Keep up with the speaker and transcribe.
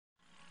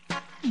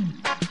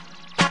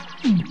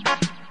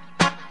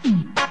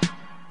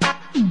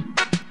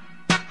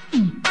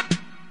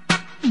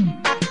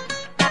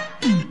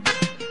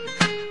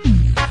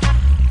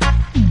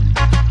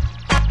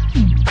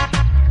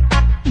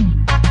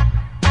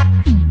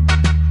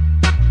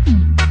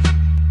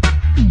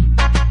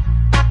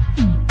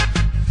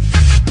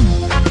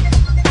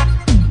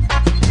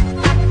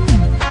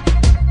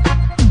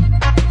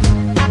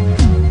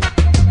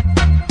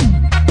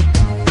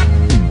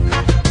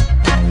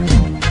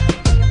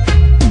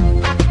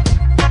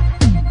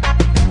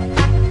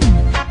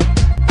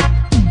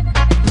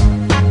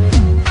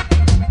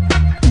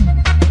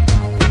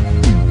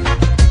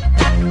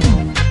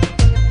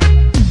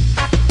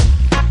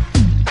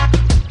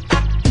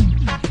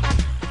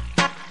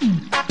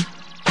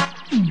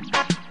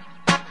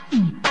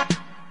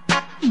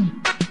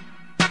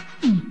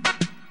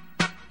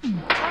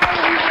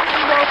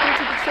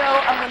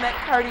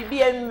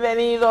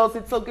Angels.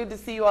 It's so good to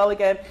see you all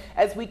again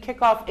as we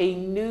kick off a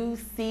new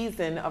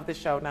season of the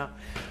show. Now,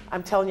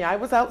 I'm telling you, I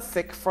was out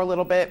sick for a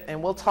little bit,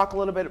 and we'll talk a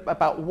little bit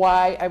about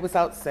why I was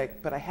out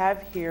sick, but I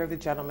have here the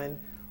gentleman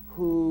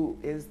who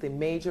is the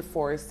major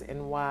force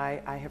in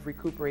why I have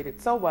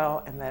recuperated so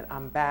well and that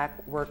I'm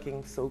back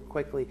working so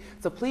quickly.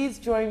 So please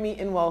join me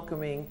in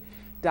welcoming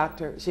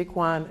Dr.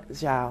 Zhiquan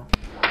Zhao.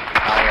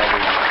 Hi,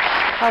 everyone.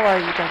 How are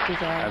you, Dr.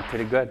 Zhao? I'm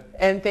pretty good.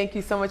 And thank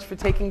you so much for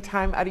taking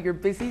time out of your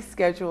busy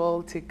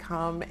schedule to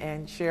come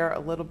and share a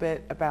little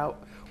bit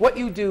about what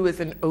you do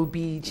as an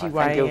OB-GYN.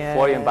 Well, thank you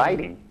for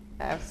inviting.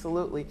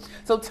 Absolutely.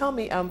 So tell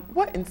me,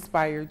 what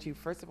inspired you?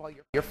 First of all,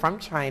 you're from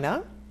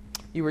China.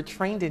 You were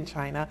trained in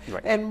China.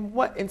 Right. And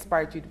what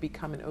inspired you to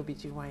become an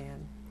OB-GYN?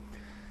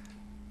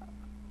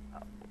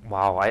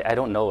 Wow, I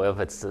don't know if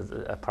it's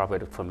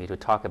appropriate for me to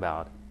talk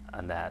about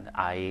that.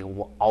 I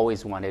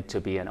always wanted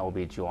to be an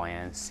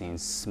OB-GYN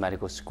since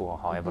medical school.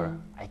 However,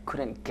 I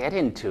couldn't get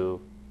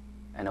into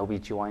an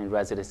OB-GYN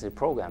residency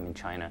program in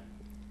China.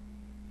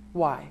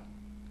 Why?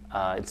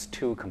 It's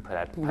too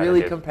competitive.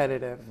 Really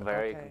competitive.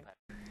 Very competitive.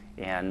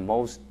 And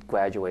most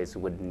graduates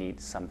would need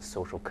some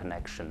social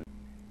connection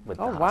with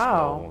the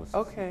hospitals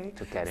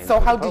to get into So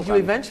how the did you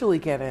eventually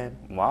get in?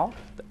 Well,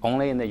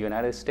 only in the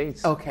United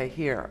States. Okay,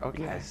 here.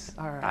 Okay. Yes.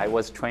 All right. I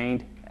was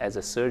trained as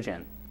a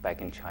surgeon back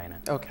in China.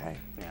 Okay.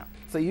 Yeah.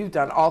 So you've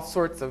done all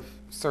sorts of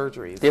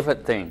surgeries.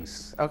 Different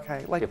things.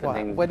 Okay. Like Different what?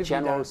 things. What have you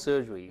General done?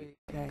 surgery.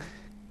 Okay.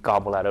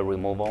 Gallbladder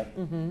removal.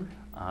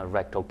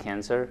 Rectal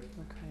cancer.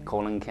 Okay.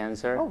 Colon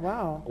cancer. Oh,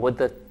 wow.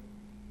 With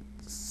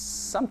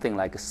something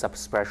like a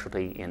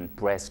subspecialty in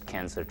breast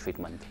cancer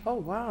treatment. Oh,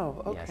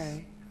 wow. Okay.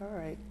 Yes. All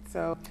right.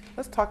 So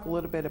let's talk a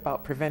little bit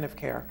about preventive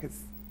care,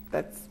 because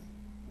that's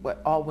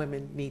what all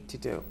women need to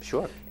do.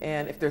 Sure.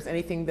 And if there's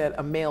anything that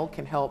a male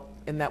can help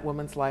in that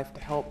woman's life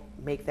to help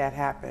make that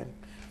happen.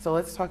 So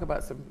let's talk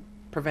about some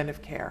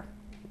preventive care,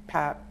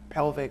 PAP,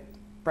 pelvic,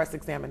 breast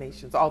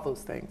examinations, all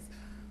those things.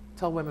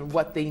 Tell women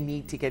what they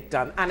need to get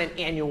done on an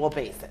annual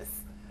basis.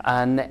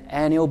 On an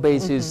annual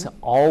basis,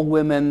 all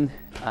women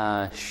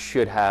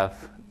should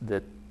have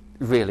the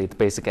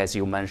basic, as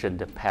you mentioned,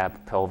 the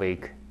PAP,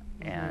 pelvic,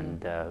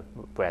 and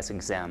breast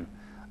exam.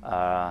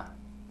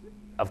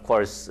 Of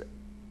course,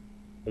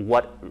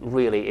 what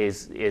really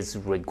is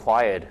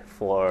required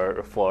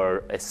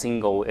for a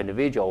single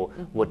individual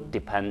would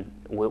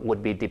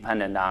be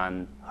dependent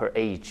on her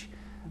age.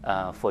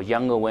 For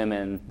younger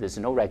women, there's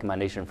no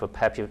recommendation for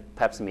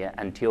pap smear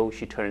until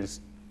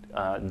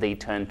they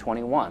turn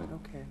 21.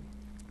 Okay.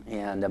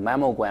 And the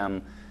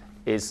mammogram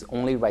is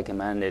only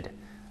recommended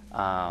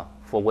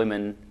for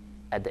women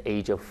at the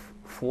age of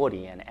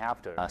 40 and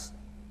after.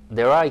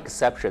 There are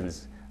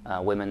exceptions,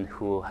 women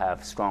who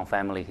have strong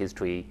family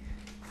history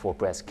for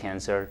breast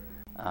cancer.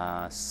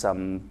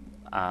 Some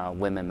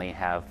women may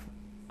have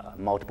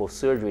multiple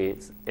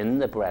surgeries in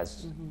the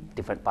breast,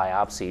 different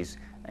biopsies,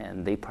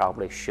 and they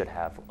probably should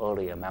have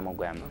earlier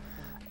mammogram. Okay.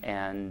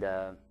 And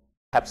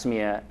pap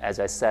smear, as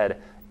I said,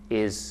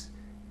 is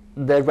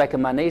the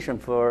recommendation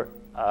for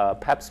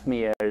pap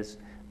smears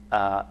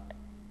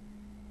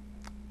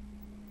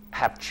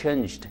have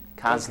changed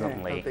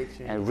constantly.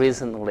 Okay. And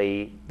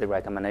recently, the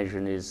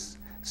recommendation is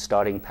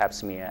starting pap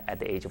smear at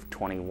the age of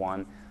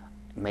 21,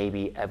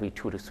 maybe every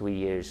 2 to 3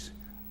 years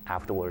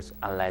afterwards,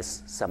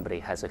 unless somebody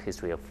has a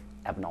history of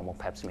abnormal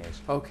pap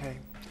smears. Okay.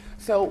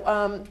 So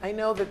I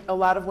know that a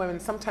lot of women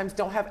sometimes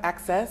don't have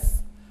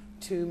access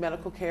to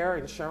medical care,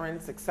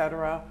 insurance,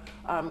 etc.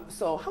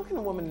 So how can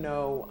a woman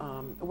know,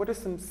 what are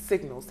some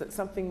signals that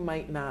something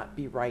might not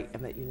be right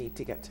and that you need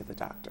to get to the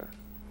doctor?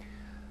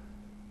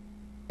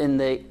 In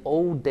the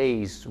old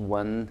days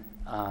when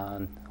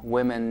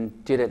women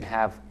didn't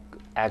have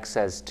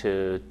access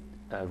to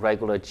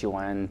regular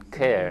GYN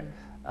care,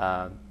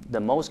 the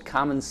most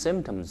common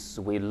symptoms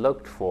we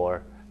looked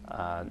for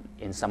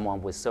in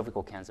someone with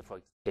cervical cancer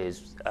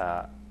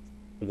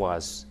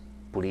was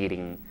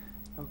bleeding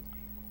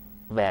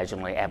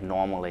vaginally,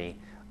 abnormally,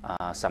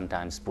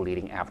 sometimes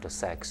bleeding after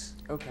sex.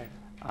 Okay.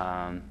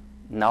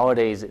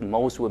 Nowadays,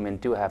 most women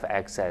do have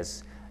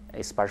access,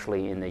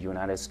 especially in the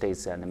United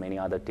States and many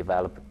other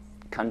developed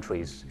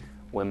countries.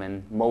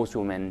 Most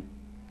women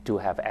do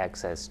have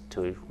access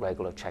to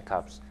regular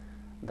checkups.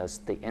 Thus,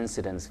 the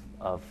incidence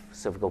of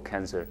cervical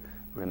cancer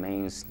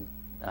remains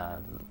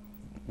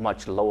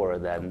much lower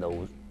than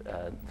those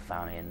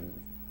found in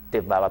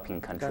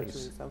developing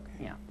countries. Okay.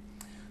 Yeah.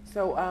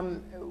 So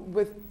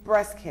with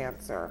breast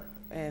cancer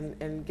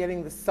and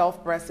getting the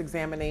self-breast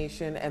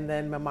examination and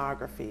then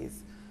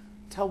mammographies,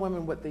 tell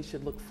women what they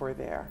should look for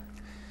there.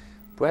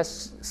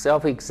 Breast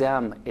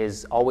self-exam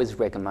is always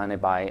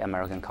recommended by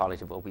American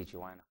College of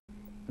OB-GYN.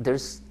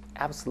 There's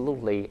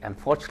absolutely,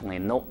 unfortunately,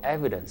 no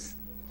evidence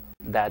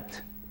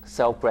that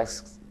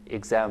self-breast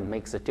exam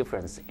makes a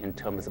difference in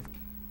terms of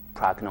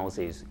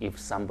prognosis if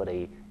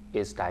somebody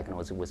is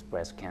diagnosed with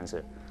breast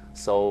cancer.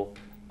 So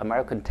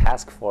American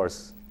Task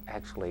Force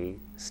actually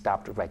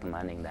stopped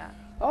recommending that.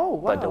 Oh,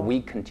 wow. But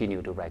we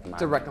continue to recommend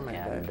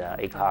it. And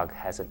ACOG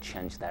hasn't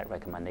changed that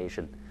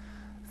recommendation.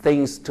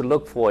 Things to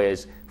look for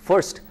is,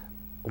 first,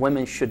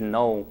 women should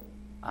know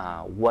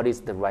what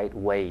is the right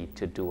way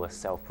to do a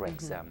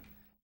self-exam.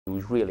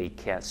 You really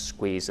can't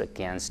squeeze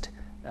against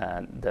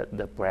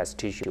the breast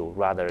tissue.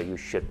 Rather, you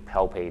should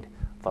palpate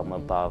from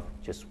above,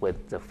 just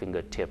with the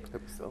fingertip,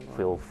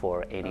 feel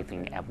for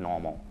anything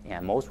abnormal.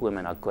 And most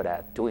women are good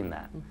at doing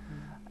that.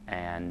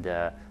 And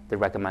the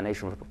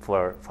recommendation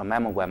for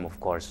mammogram, of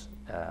course,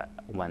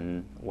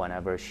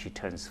 whenever she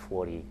turns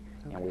 40,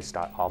 and we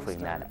start offering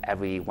that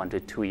every 1 to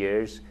 2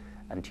 years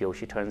until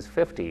she turns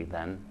 50,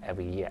 then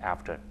every year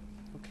after.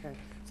 Okay.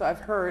 So I've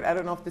heard, I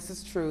don't know if this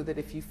is true, that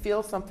if you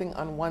feel something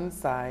on one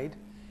side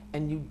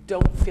and you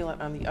don't feel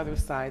it on the other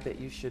side, that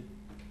you should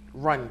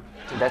run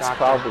to the That's doctor.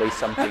 probably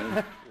something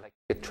like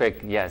a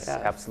trick, yes,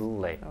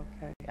 absolutely.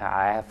 Okay.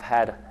 I have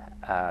had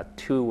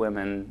 2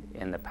 women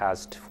in the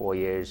past 4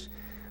 years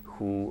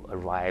who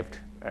arrived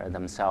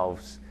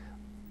themselves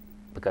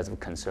because of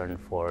concern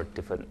for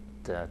different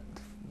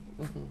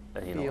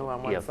Feel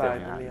on one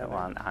side and the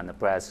other. on the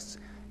breasts,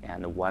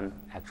 and one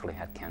actually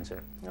had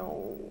cancer.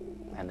 Oh.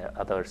 And the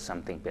other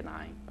something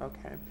benign.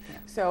 Okay.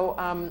 So,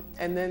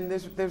 and then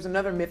there's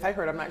another myth I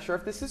heard. I'm not sure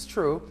if this is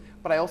true,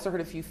 but I also heard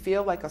if you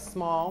feel like a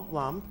small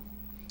lump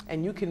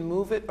and you can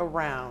move it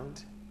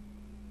around,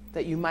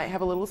 that you might have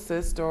a little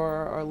cyst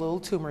or a little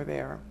tumor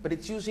there, but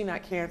it's usually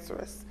not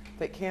cancerous.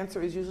 That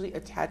cancer is usually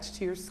attached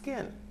to your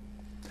skin.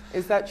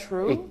 Is that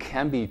true? It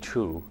can be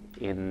true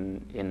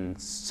in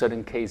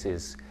certain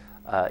cases.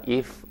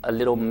 If a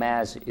little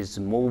mass is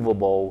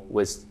movable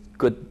with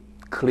good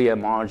clear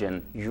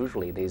margin,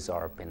 usually these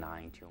are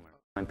benign tumors.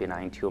 One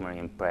benign tumor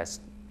in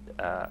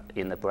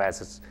the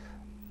breast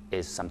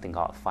is something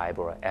called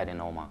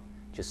fibroadenoma,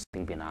 just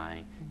something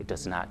benign. It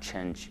does not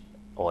change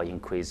or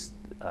increase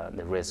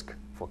the risk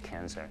for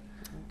cancer.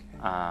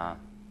 Okay.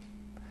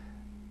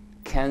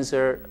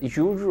 Cancer,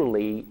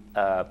 usually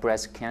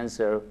breast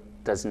cancer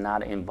does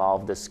not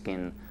involve the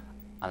skin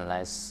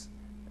unless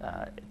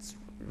it's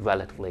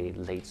relatively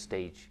late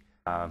stage.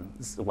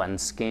 When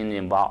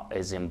skin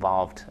is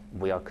involved,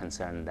 we are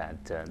concerned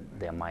that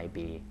there might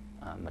be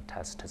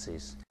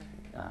metastases.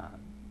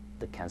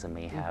 The cancer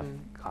may have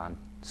gone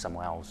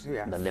somewhere else,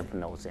 the lymph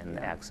nodes in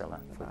the axilla,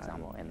 for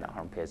example, in the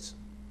armpits.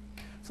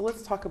 So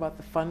let's talk about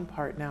the fun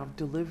part now,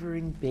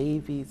 delivering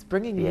babies,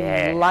 bringing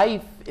new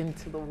life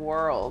into the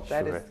world.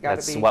 That has got to be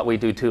That's what we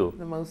do too,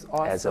 the most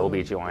awesome, as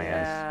Ob-Gyns.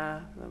 Yeah,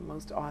 the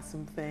most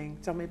awesome thing.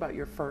 Tell me about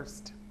your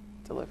first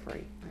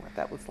delivery, what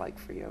that was like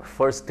for you.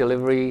 First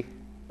delivery,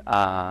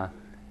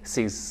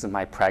 since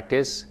my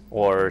practice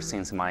or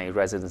since my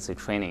residency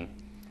training?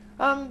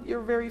 Your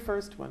very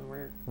first one.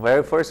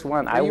 Very first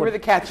one. You were the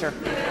catcher.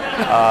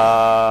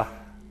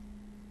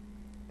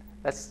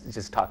 Let's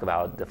just talk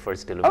about the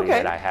first delivery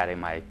that I had in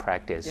my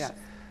practice. Yes.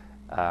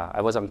 I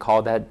was on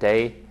call that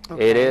day.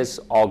 Okay. It is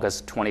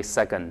August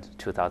 22nd,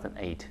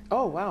 2008.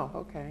 Oh, wow,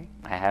 okay.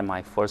 I had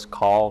my first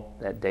call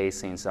that day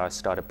since I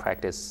started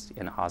practice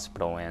in a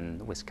hospital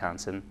in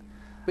Wisconsin.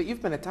 But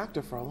you've been a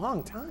doctor for a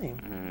long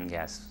time.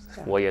 Yes,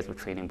 4 years of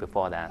training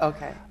before that.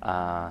 Okay.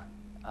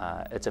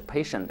 It's a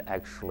patient,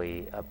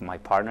 actually, of my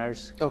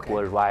partner's who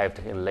arrived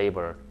in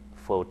labor,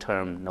 full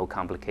term, no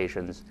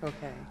complications.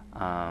 Okay.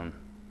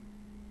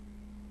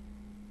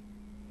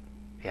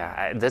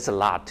 There's a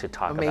lot to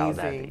talk about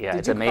that. Yeah, Did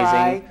it's you amazing.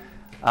 Cry?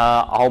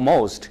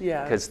 Almost,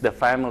 because the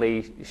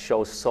family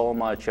shows so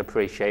much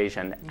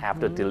appreciation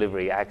after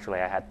delivery. Actually,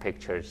 I had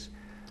pictures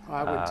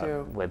I would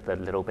too. With the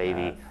little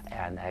baby,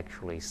 and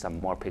actually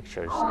some more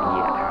pictures a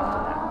year after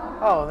that.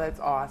 Oh, that's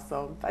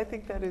awesome. I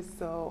think that is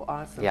so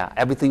awesome. Yeah,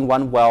 everything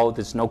went well.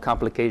 There's no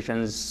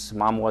complications.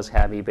 Mom was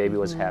happy, baby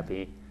was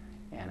happy,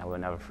 and I will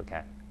never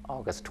forget.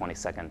 August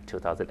 22nd,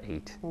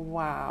 2008.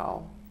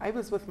 Wow. I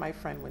was with my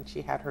friend when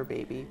she had her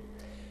baby,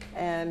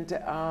 and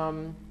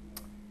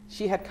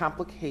she had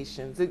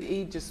complications.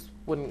 He just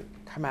wouldn't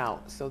come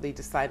out, so they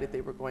decided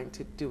they were going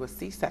to do a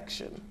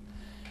C-section.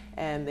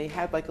 And they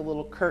had like a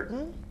little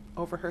curtain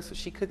over her so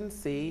she couldn't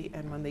see,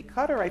 and when they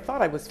cut her, I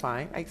thought I was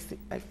fine. I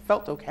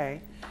felt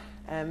okay.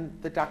 And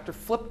the doctor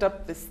flipped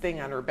up this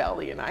thing on her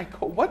belly, and I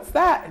go, "What's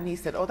that?" And he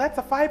said, "Oh, that's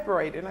a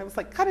fibroid." And I was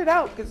like, "Cut it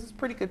out, because it's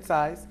pretty good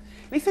size."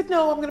 And he said,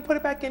 "No, I'm going to put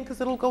it back in because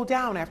it'll go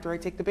down after I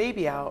take the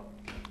baby out."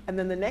 And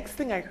then the next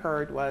thing I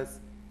heard was,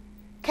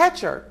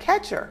 "Catch her,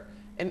 catch her."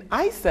 And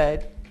I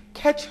said,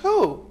 "Catch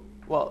who?"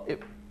 Well,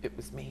 it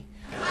was me.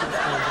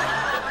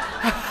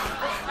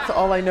 So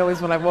all I know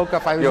is when I woke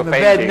up, I was in the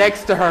bed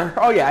next to her.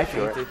 Oh yeah, I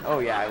fainted. Oh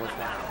yeah, I was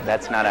down.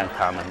 That's not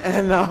uncommon.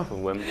 And for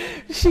women.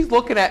 She's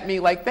looking at me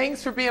like,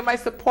 "Thanks for being my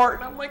support."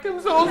 And I'm like, "I'm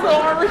so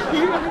sorry."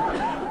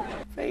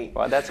 Faint.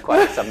 Well, that's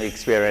quite some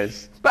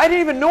experience. But I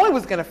didn't even know I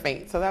was going to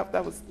faint, so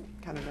that was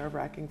kind of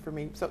nerve-wracking for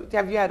me. So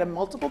have you had a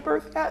multiple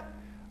birth yet?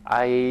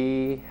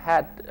 I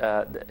had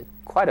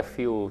quite a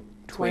few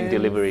twin Twins?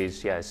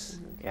 Deliveries, yes.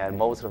 Okay. Yeah,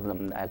 most of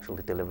them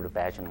actually delivered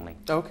vaginally.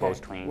 Okay.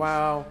 Both twins.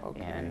 Wow.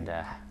 Okay. And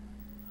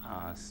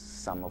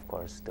some, of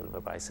course,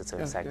 delivered by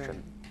cesarean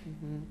section.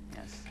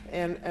 Yes.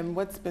 And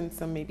what's been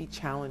some maybe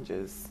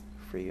challenges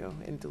for you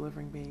in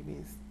delivering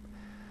babies?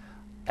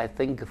 I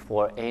think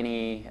for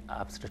any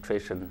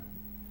obstetrician,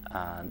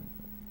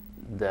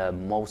 the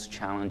most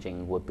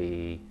challenging would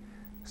be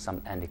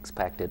some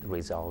unexpected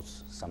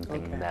results,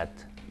 something that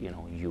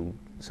you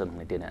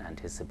certainly didn't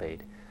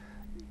anticipate.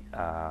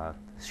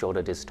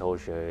 Shoulder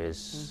dystocia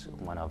is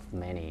one of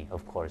many,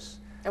 of course.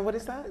 And what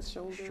is that?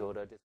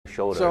 Shoulder?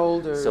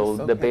 Shoulders. So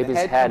the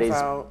baby's head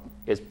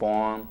is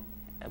born,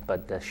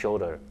 but the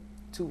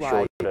too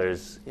wide.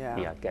 Shoulders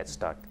get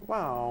stuck.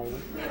 Wow.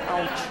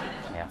 Ouch.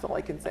 That's all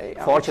I can say.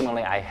 Ouch.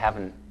 Fortunately, I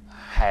haven't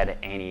had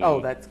any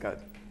that's good.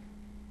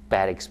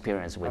 bad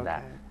experience with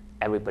that.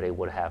 Everybody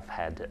would have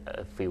had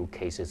a few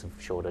cases of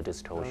shoulder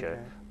dystocia,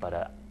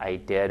 but I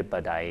did,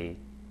 but I,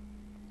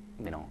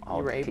 all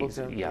you were the able cases,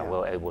 to, we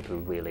were able to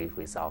really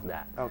resolve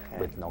that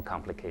with no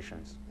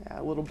complications.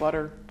 Yeah, a little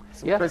butter.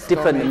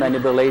 Different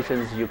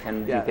manipulations you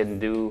can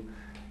do,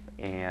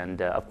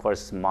 and of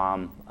course,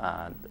 mom,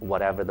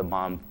 whatever the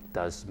mom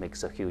does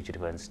makes a huge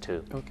difference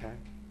too. Okay,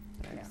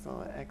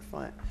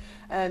 excellent.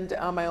 And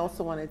I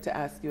also wanted to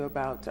ask you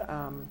about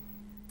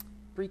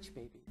breech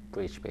babies.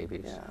 Breech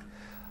babies. Yeah.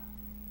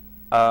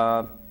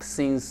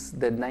 Since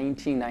the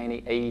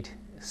 1998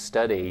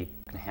 study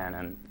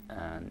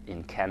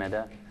in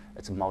Canada,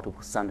 it's a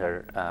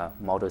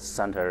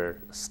multi-center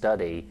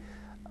study.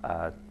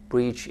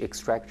 Breech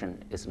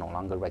extraction is no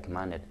longer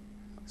recommended.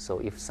 So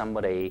if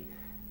somebody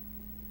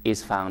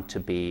is found to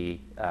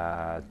be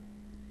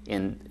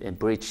in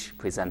breech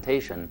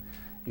presentation,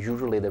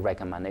 usually the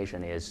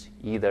recommendation is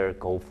either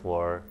go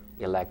for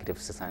elective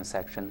cesarean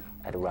section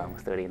at around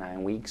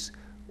 39 weeks,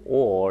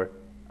 or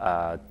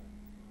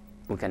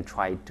we can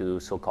try to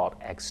so-called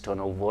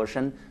external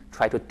version,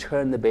 try to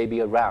turn the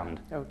baby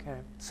around.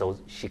 So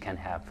she can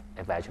have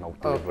a vaginal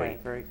delivery.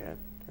 Very good.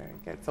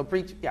 So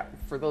breech,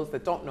 for those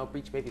that don't know,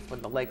 breech babies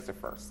when the legs are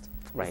first.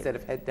 Instead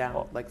of head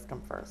down, legs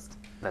come first.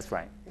 That's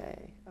right.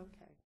 Yay,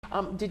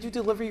 okay. Did you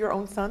deliver your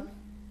own son?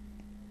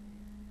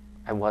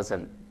 I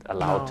wasn't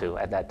allowed to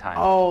at that time.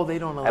 Oh, they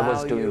don't allow you. I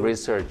was doing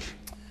research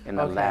in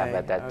the lab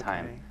at that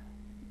time.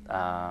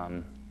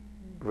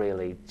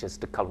 Really,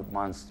 just a couple of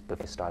months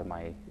before I started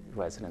my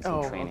residency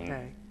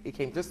training. He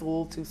came just a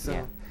little too soon.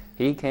 Yeah.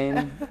 He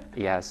came,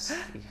 yes.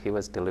 He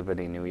was delivered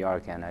in New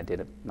York, and I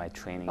did my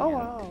training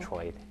in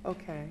Detroit.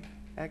 Okay,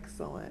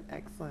 excellent.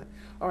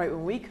 All right,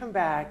 when we come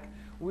back,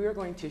 we're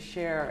going to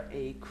share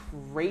a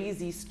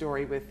crazy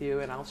story with you,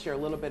 and I'll share a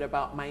little bit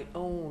about my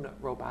own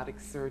robotic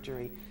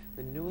surgery,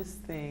 the newest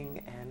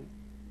thing, and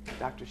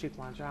Dr.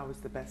 Zhiquan Zhao is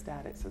the best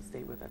at it, so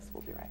stay with us.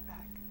 We'll be right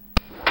back.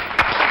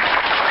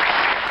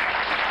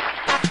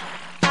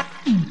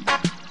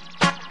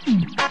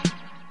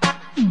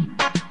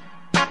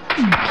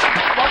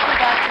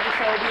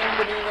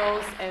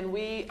 And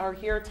we are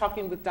here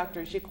talking with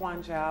Dr.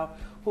 Zhiquan Zhao,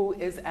 who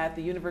is at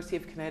the University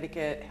of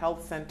Connecticut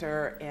Health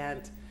Center,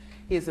 and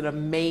he is an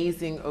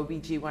amazing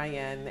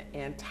OB-GYN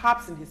and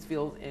tops in his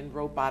field in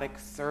robotic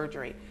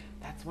surgery.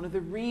 That's one of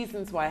the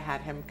reasons why I had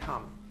him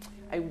come.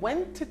 I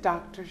went to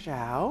Dr.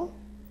 Zhao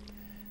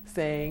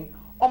saying,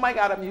 oh my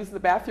God, I'm using the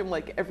bathroom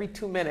like every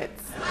 2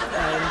 minutes.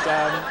 And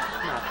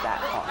not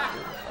that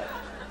often,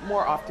 but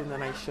more often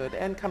than I should.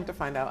 And come to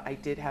find out, I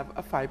did have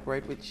a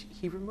fibroid, which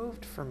he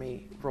removed for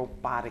me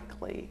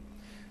robotically.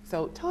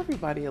 So tell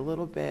everybody a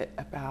little bit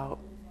about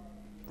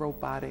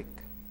robotic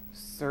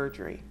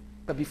surgery.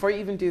 But before you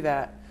even do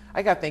that,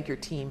 I gotta thank your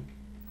team.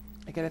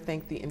 I gotta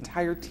thank the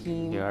entire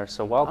team. You are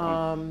so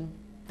welcome.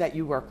 That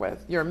you work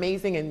with. You're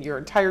amazing, and your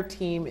entire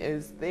team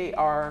they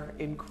are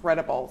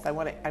incredible. So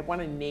I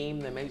want to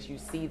name them as you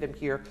see them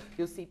here.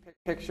 You'll see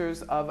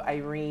pictures of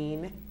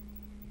Irene,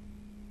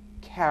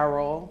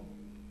 Carol,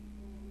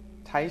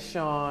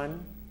 Tyshawn,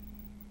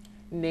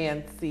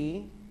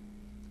 Nancy,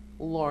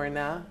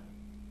 Lorna,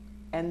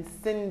 and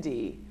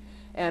Cindy.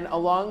 And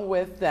along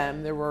with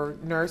them, there were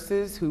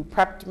nurses who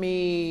prepped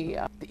me,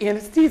 the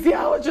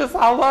anesthesiologist,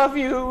 I love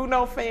you,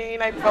 no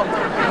pain. I felt no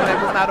pain.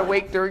 I was not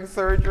awake during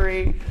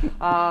surgery.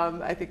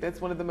 I think that's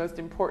one of the most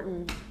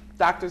important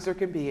doctors there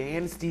can be,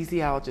 an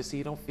anesthesiologist, so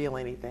you don't feel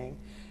anything.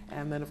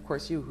 And then, of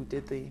course, you, who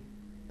did the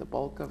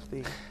bulk of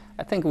the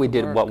I think we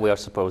did what we are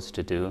supposed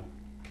to do.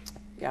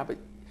 Yeah, but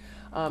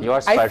you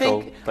are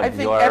special, I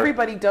think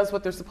everybody does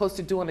what they're supposed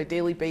to do on a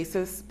daily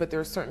basis, but there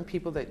are certain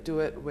people that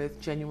do it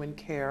with genuine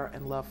care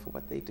and love for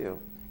what they do.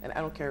 And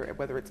I don't care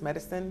whether it's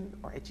medicine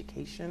or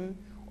education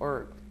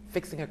or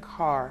fixing a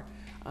car,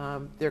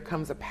 there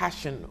comes a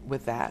passion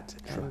with that.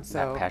 Sure. And so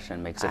that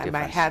passion makes a difference.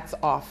 My hat's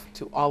off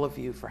to all of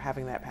you for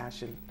having that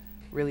passion.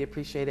 Really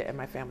appreciate it, and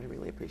my family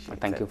really appreciates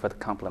it. Thank you for the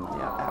compliment.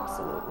 Yeah,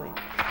 absolutely.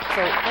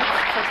 So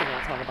let's first of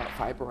all talk about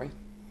fibroid.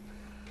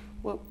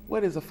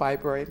 What is a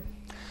fibroid?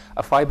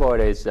 A fibroid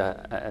is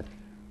a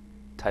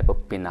type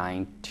of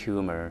benign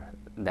tumor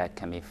that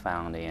can be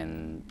found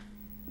in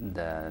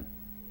the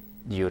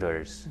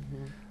uterus,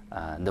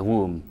 the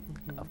womb.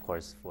 Of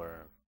course,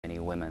 for many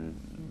women,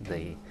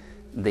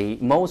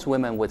 most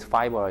women with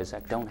fibroids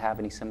don't have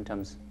any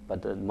symptoms,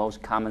 but the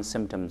most common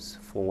symptoms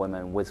for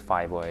women with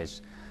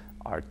fibroids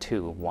are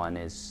two. One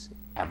is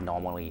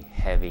abnormally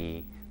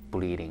heavy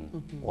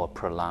bleeding or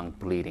prolonged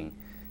bleeding.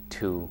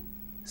 Two,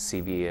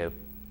 severe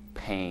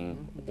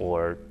pain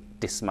or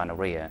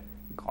dysmenorrhea,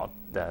 called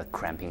the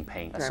cramping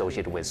pain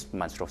associated with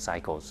menstrual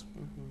cycles.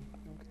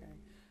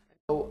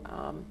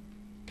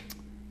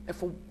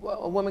 if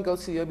a woman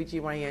goes to the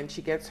OB-GYN,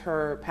 she gets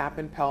her pap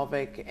and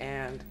pelvic,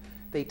 and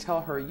they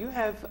tell her, you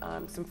have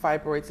some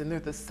fibroids and they're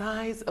the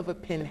size of a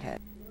pinhead,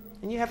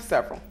 and you have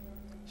several.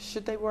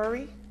 Should they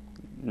worry?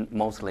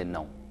 Mostly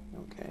no.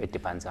 Okay. It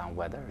depends on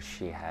whether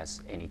she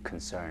has any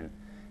concern.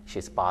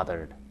 She's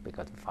bothered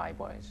because of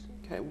fibroids.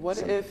 Okay, what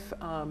if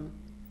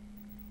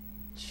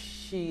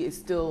she is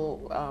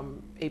still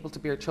able to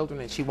bear children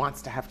and she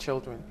wants to have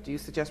children? Do you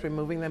suggest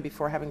removing them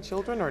before having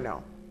children or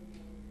no?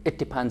 It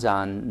depends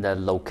on the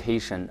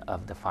location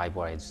of the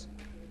fibroids.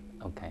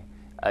 Okay,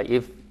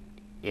 if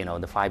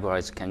the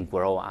fibroids can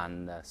grow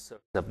on the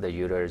surface of the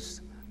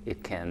uterus,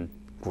 it can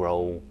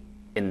grow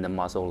in the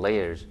muscle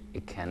layers.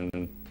 It can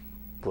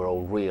grow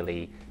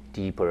really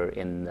deeper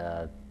in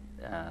the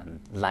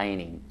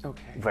lining,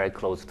 very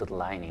close to the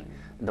lining.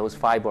 Those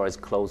fibroids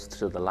close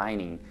to the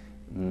lining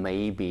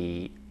may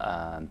be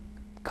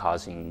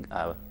causing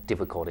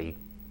difficulty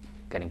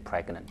getting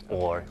pregnant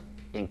or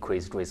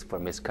increased risk for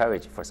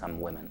miscarriage for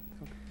some women.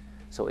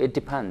 So it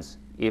depends.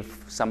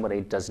 If somebody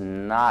does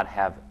not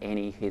have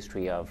any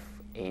history of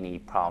any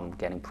problem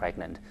getting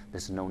pregnant,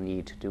 there's no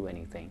need to do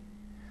anything.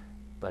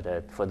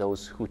 But for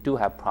those who do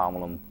have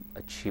problem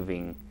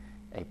achieving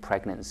a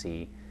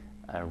pregnancy,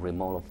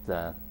 removal of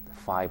the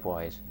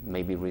fibroids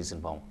may be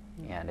reasonable,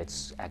 and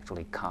it's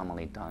actually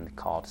commonly done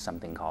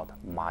something called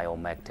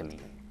myomectomy.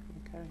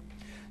 Okay.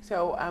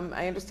 So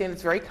I understand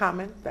it's very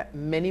common that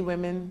many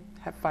women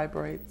have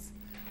fibroids.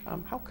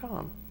 How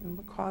come, and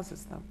what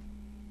causes them?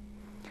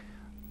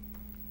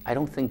 I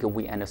don't think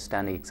we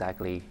understand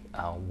exactly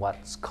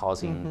what's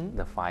causing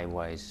the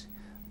fibroids,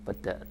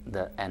 but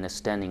the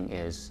understanding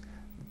is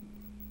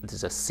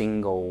there's a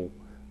single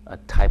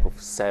type of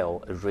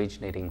cell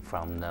originating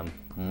from the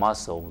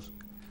muscles,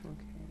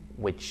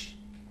 which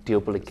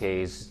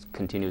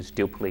continues to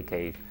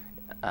duplicate,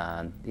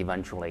 and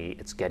eventually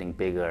it's getting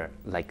bigger,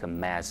 like a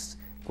mass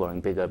growing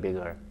bigger,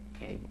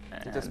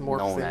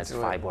 known as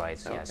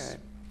fibroids. Okay. Yes.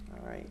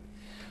 All right.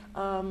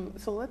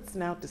 So let's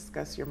now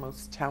discuss your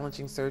most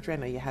challenging surgery. I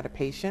know you had a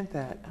patient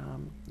that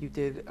you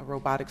did a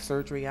robotic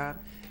surgery on,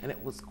 and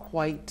it was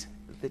quite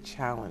the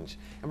challenge.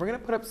 And we're going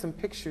to put up some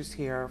pictures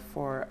here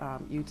for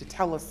you to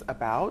tell us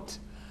about.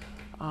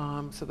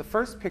 So the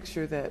first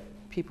picture that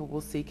people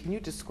will see, can you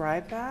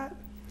describe that?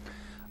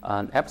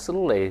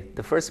 Absolutely.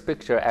 The first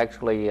picture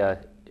actually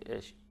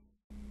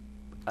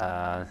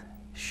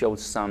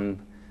shows some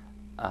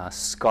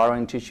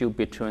scarring tissue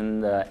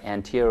between the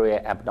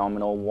anterior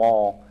abdominal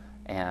wall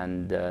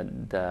and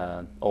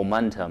the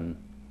omentum,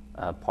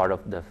 part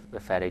of the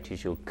fatty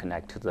tissue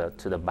connect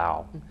to the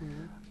bowel.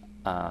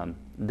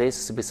 This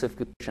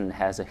specific patient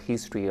has a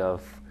history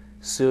of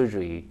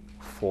surgery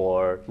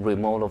for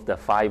removal of the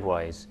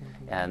fibroids,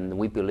 and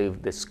we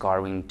believe the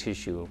scarring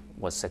tissue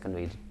was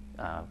secondary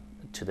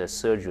to the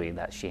surgery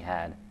that she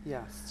had.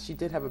 Yes, she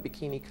did have a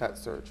bikini cut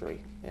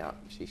surgery. Yeah,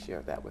 she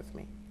shared that with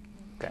me.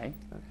 Okay.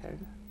 Okay.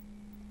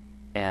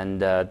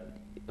 And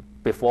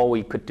before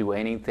we could do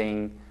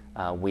anything,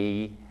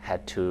 we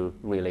had to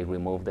really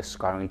remove the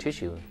scarring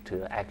tissue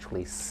to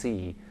actually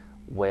see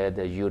where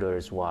the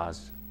uterus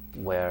was,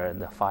 where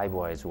the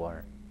fibroids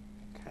were.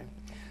 Okay.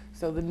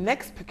 So the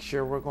next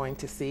picture we're going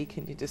to see,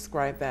 can you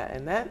describe that?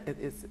 And that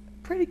is a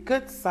pretty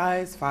good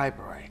size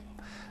fibroid.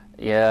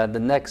 Yeah, the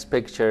next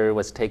picture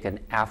was taken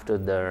after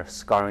the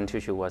scarring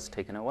tissue was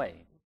taken away.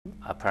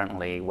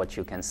 Apparently, what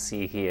you can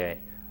see here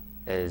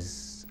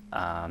is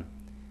a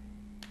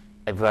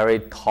very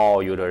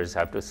tall uterus. I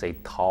have to say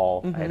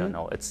tall. I don't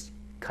know. It's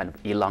kind of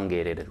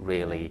elongated,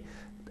 really.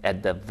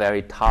 At the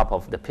very top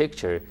of the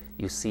picture,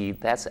 you see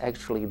that's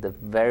actually the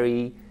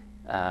very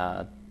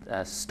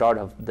start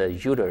of the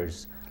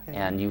uterus.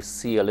 And you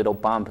see a little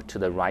bump to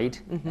the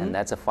right, and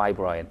that's a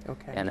fibroid.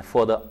 And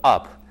further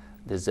up,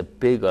 there's a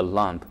bigger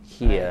lump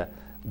here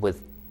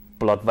with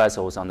blood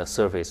vessels on the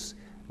surface.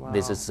 Wow.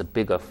 This is a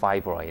bigger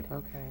fibroid.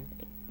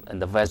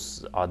 And the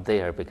vessels are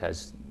there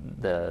because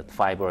the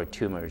fibroid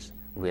tumors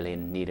really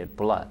needed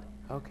blood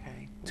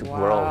to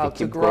grow, to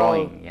keep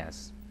growing.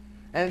 Yes.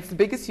 And it's the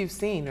biggest you've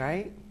seen,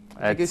 right?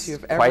 The biggest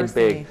you've ever quite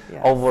big. seen.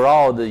 Yes.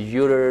 Overall, the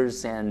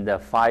uterus and the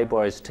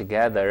fibroids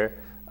together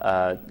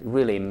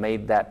really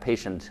made that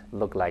patient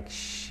look like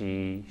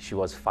she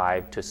was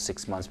 5 to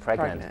 6 months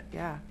pregnant.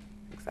 Yeah,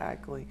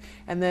 exactly.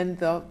 And then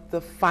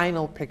the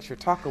final picture,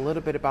 talk a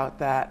little bit about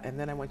that, and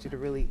then I want you to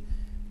really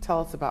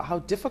tell us about how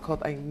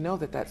difficult. I know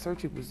that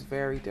surgery was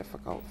very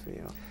difficult for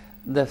you.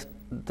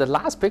 The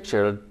last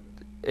picture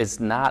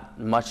is not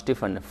much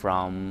different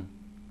from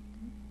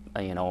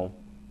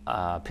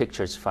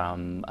pictures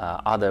from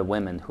other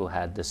women who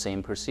had the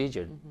same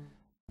procedure.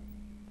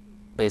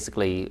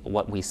 Basically,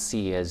 what we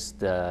see is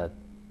the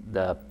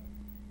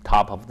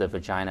top of the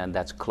vagina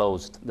that's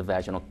closed, the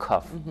vaginal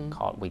cuff,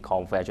 we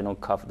call vaginal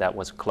cuff, that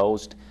was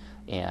closed,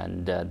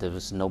 and there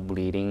was no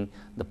bleeding.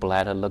 The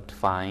bladder looked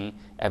fine.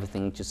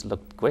 Everything just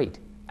looked great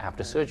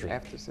after surgery.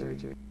 After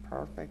surgery,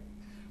 perfect,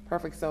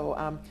 perfect.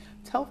 So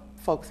tell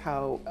folks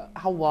how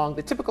long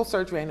the typical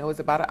surgery I know is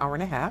about an hour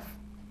and a half.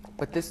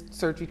 But this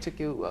surgery took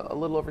you a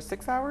little over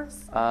 6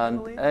 hours, I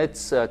believe?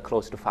 It's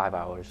close to 5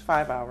 hours.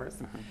 5 hours.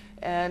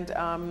 And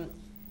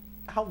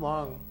how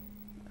long?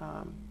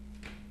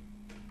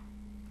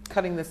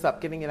 Cutting this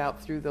up, getting it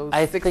out through those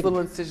six little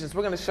incisions.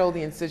 We're going to show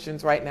the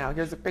incisions right now.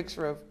 Here's a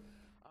picture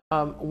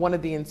of one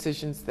of the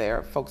incisions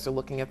there. Folks are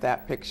looking at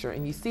that picture,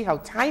 and you see how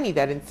tiny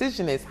that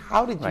incision is.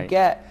 How did you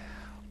get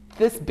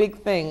this big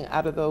thing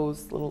out of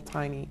those little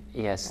tiny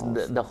Yes,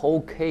 the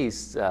whole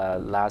case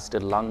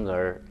lasted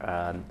longer,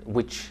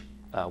 which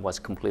was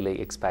completely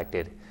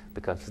expected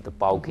because of the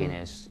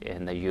bulkiness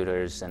in the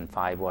uterus and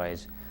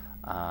fibroids,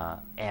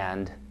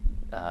 and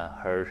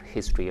her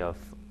history of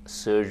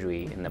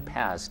surgery in the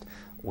past.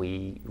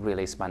 We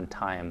really spent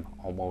time,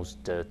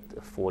 almost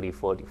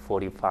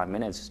 45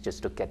 minutes,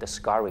 just to get the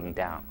scarring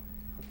down,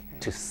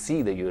 to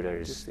see the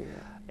uterus.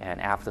 And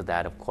after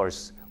that, of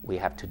course, we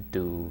have to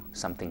do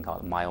something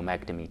called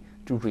myomectomy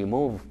to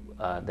remove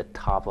the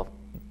top of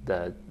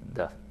the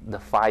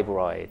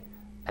fibroid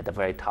at the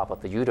very top of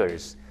the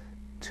uterus,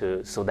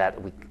 so that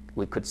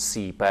we could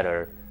see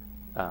better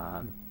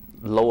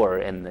lower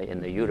in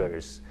the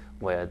uterus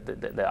where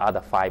the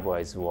other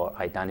fibroids were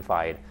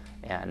identified.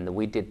 And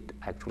we did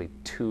actually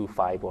 2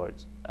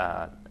 fibroids.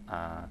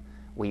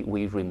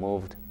 We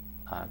removed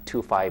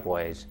 2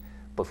 fibroids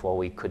before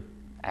we could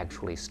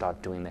actually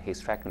start doing the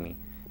hysterectomy.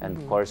 And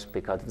of course,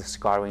 because of the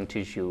scarring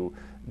tissue,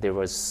 there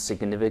was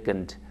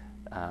significant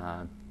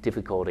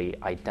difficulty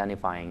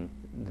identifying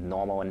the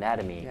normal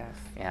anatomy.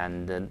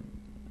 And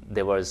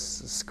there was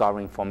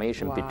scarring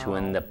formation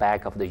between the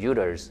back of the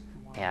uterus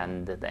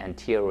and the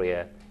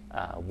anterior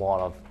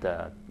wall of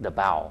the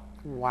bowel.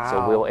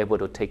 So we were able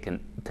to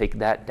take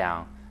that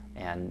down,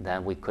 and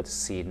then we could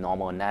see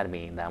normal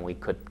anatomy, and then we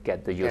could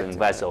get the uterine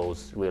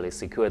vessels, really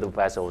secure the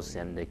vessels,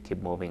 and they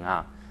keep moving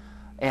on.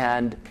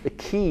 And the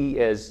key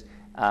is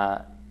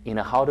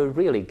how to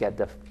really get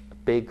the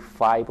big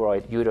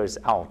fibroid uterus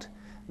out.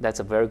 That's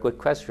a very good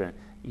question.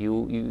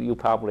 You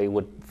probably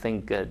would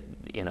think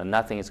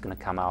nothing is going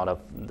to come out of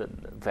the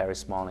very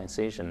small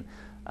incision.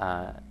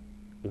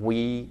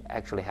 We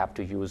actually have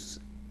to use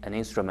an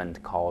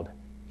instrument called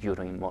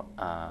uterine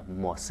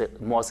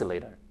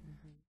morcellator.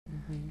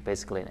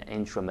 Basically an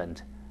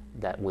instrument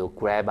that will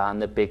grab on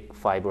the big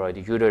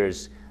fibroid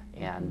uterus,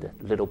 and a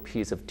little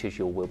piece of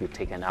tissue will be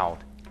taken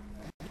out.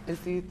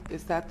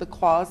 Is that the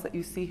claws that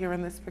you see here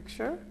in this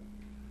picture?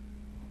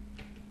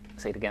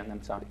 Say it again,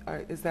 I'm sorry.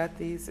 Is that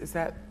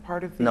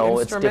part of the instrument? No,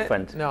 it's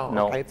different.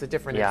 No, okay, it's a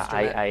different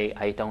instrument.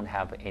 I don't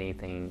have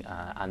anything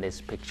on these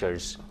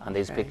pictures,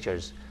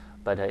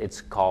 but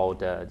it's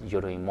called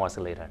uterine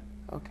morcellator.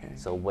 Okay.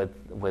 So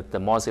with the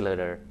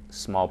morcellator,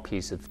 small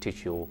piece of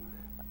tissue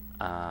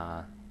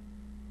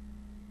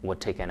were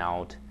taken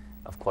out.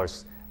 Of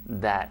course,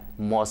 that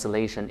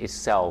morcellation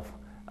itself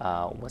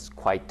was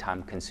quite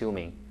time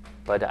consuming,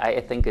 but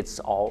I think it's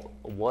all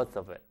worth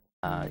of it.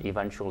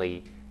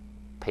 Eventually,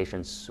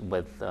 patients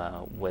with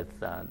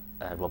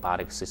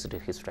robotic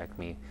assisted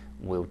hysterectomy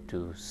will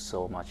do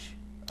so much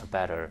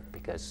better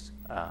because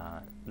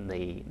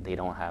they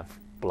don't have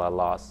blood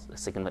loss,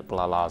 significant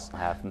blood loss,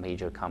 have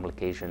major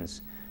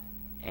complications,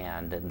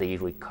 and they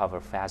recover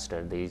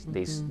faster.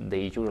 They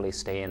usually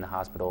stay in the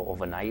hospital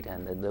overnight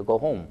and then they'll go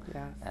home.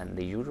 And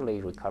they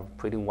usually recover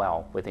pretty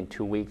well. Within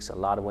 2 weeks, a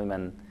lot of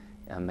women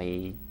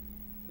may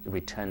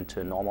return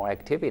to normal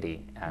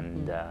activity,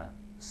 and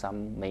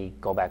some may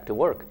go back to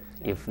work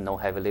if no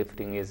heavy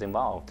lifting is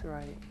involved.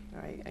 Right.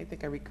 I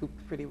think I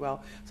recouped pretty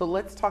well. So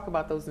let's talk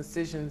about those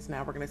incisions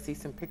now. We're going to see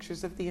some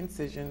pictures of the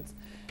incisions,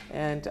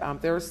 and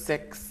there are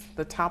 6.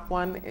 The top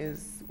one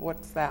is,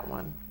 what's that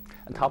one?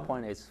 The top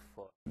one is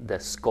for the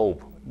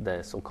scope,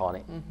 the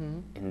so-called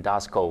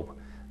endoscope,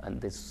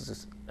 and this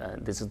is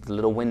the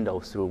little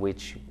window through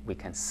which we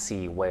can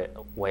see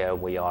where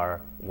we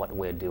are, what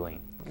we're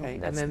doing. Okay,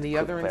 and then the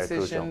other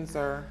incisions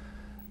are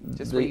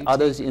just the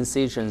other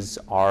incisions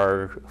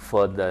are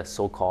for the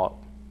so-called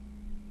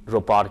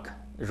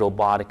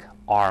robotic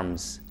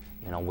arms.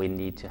 We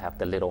need to have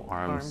the little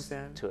arms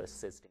to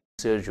assist in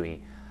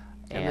surgery.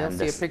 And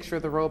they'll see a picture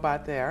of the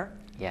robot there.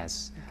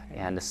 Yes,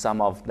 and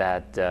some of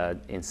that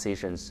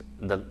incisions,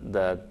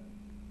 the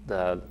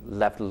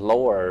left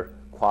lower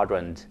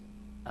quadrant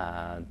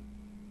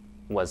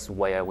was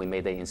where we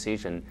made the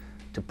incision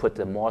to put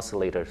the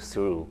morcellator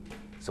through,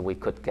 so we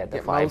could get the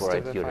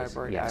fibroid uterus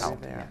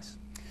out. There. Yes.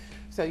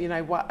 So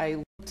I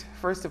looked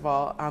first of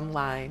all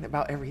online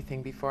about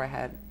everything before I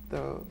had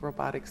the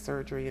robotic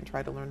surgery and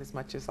tried to learn as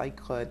much as I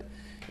could,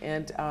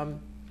 and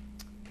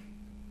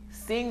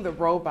seeing the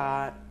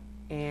robot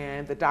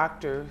and the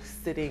doctor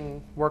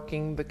sitting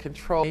working the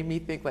control made me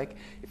think, like,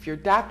 if your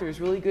doctor is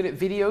really good at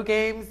video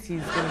games,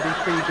 he's going to be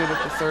pretty good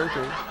at the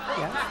surgery.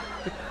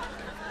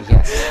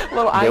 Yes. A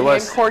little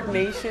eye-hand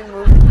coordination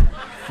movement.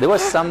 There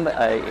was some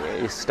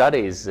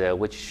studies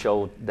which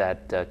showed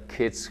that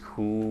kids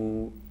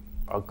who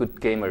are good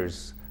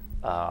gamers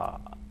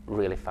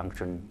really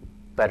function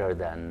better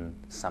than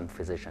some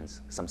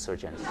physicians, some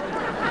surgeons.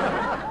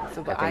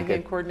 So the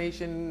eye-hand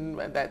coordination,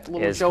 that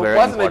little joke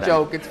wasn't important. A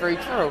joke, it's very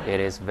true. It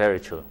is very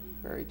true.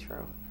 Very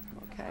true.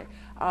 Okay.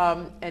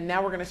 And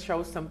now we're going to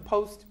show some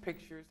post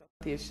pictures of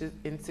what the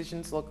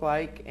incisions look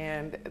like,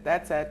 and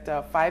that's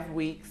at 5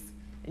 weeks,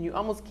 and you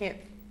almost can't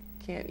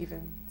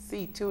even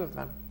see 2 of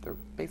them. They're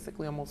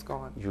basically almost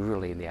gone.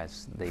 Usually,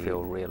 yes, they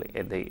feel really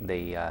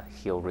they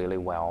heal really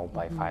well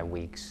by 5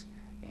 weeks,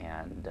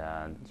 and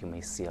you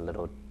may see a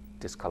little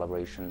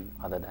discoloration.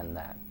 Other than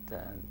that,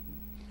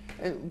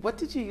 and what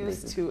did you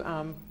use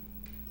to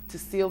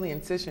seal the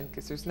incision?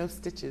 Because there's no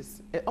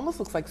stitches. It almost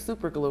looks like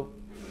super glue.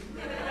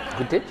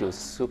 we did use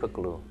super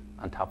glue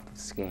on top of the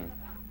skin,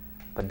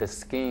 but the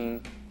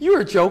skin. You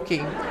were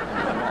joking.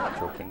 I'm not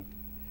joking.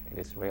 It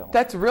is real.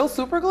 That's real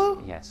super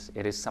glue? Yes,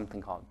 it is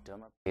something called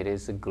derma. It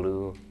is a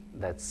glue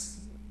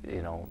that's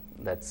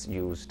that's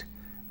used,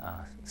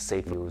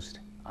 safe used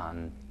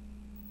on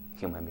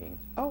human beings.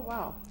 Oh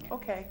wow. Yeah.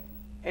 Okay.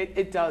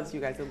 It does,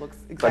 you guys. It looks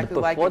But exactly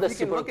like it. If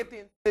you can look at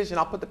the incision,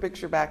 I'll put the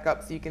picture back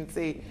up so you can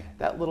see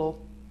that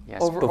little.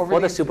 Yes. Over Before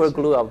the super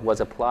incision. glue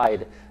was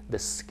applied, the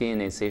skin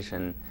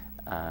incision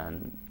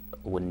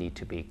would need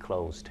to be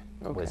closed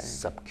with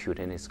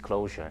subcutaneous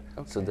closure.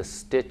 So the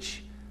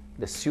stitch.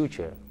 The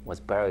suture was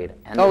buried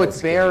under the it's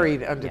skin.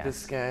 buried under the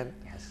skin.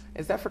 Yes.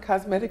 Is that for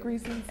cosmetic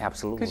reasons?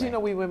 Absolutely. Because you know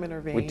we women are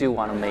vain. We do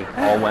want to make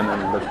all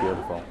women look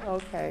beautiful.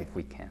 Okay. If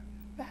we can.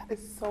 That is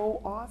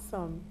so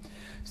awesome.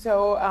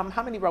 So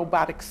how many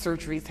robotic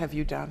surgeries have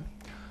you done?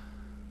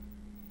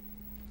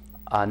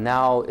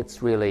 Now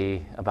it's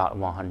really about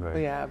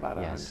 100. Yeah, about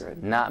 100.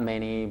 Yes. Not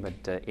many,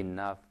 but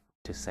enough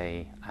to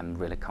say I'm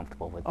really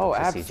comfortable with the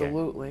procedure.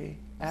 Absolutely.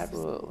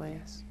 Absolutely.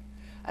 Yes.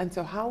 And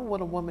so how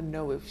would a woman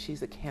know if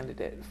she's a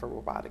candidate for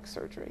robotic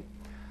surgery?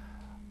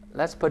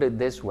 Let's put it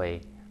this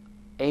way.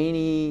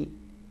 Any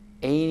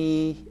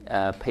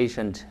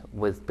patient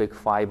with big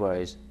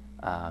fibroids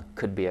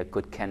could be a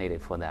good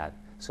candidate for that.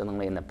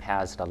 Certainly in the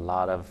past, a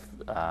lot of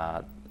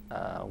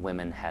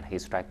women had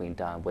hysterectomy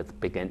done with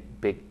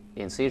big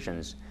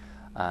incisions.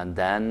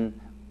 Then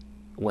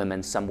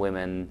some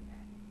women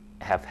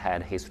have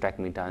had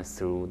hysterectomy done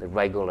through the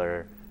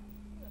regular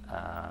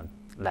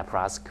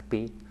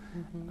laparoscopy.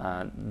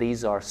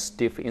 These are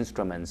stiff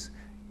instruments,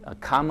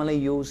 commonly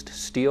used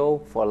still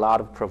for a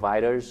lot of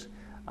providers.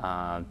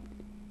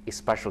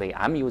 Especially,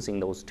 I'm using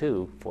those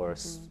too for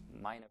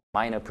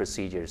minor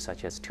procedures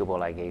such as tubal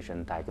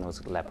ligation,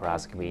 diagnostic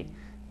laparoscopy,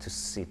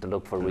 to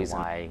look for reasons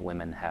why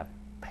women have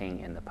pain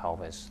in the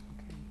pelvis.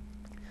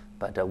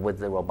 But with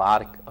the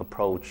robotic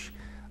approach,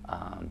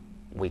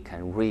 we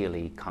can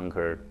really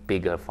conquer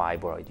bigger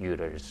fibroid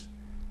uterus.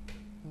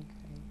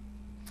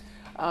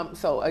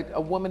 So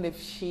a woman,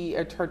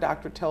 if her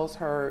doctor tells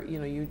her, you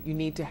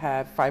need to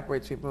have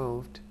fibroids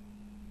removed,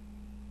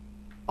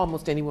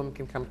 almost any woman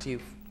can come to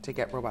you to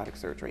get robotic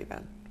surgery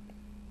then.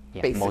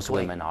 Yeah, basically. Most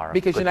women are.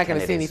 Because you're not going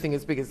to see anything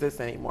as big as this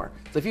anymore.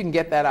 So if you can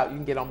get that out, you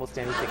can get almost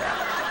anything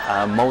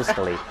out.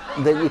 Mostly.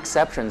 The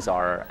exceptions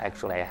are,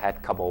 actually, I had a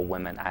couple of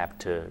women I have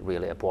to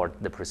really abort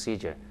the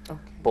procedure. Okay.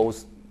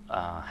 Both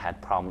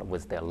had problem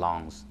with their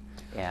lungs.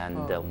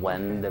 And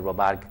when the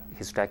robotic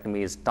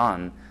hysterectomy is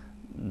done,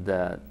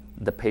 the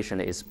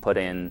patient is put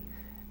in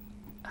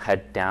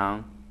head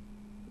down,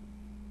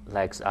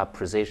 legs up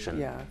position.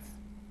 Yes.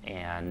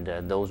 And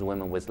those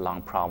women with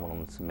lung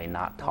problems may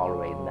not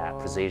tolerate that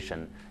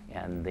position,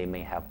 and they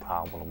may have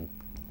problem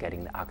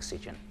getting the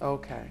oxygen.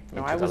 Okay.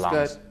 No, into I the was lungs.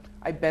 good.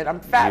 I bet I'm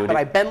fat, but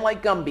I bend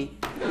like Gumby.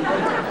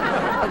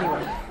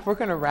 Anyway, we're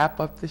going to wrap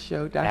up the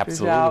show, Dr.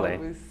 Zhao. It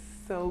was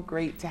so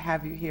great to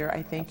have you here.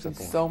 I thank you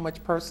so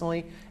much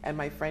personally, and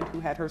my friend who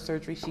had her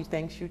surgery, she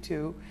thanks you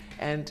too.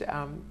 And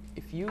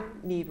if you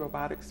need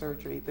robotic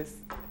surgery, this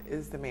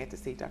is the man to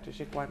see, Dr.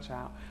 Zhiquan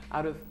Zhao,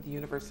 out of the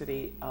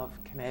University of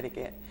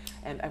Connecticut.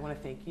 And I want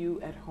to thank you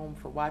at home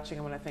for watching.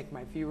 I want to thank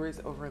my viewers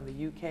over in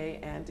the UK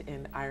and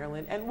in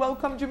Ireland. And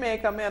welcome,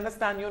 Jamaica. I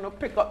understand you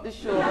pick up the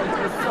show. We're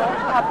so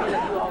happy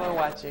that you all are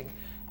watching.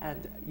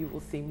 And you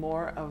will see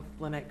more of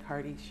Linnet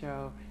Carty's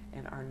show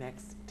in our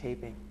next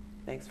taping.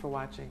 Thanks for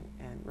watching,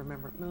 and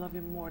remember, I love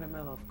you more than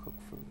I love cooked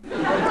food.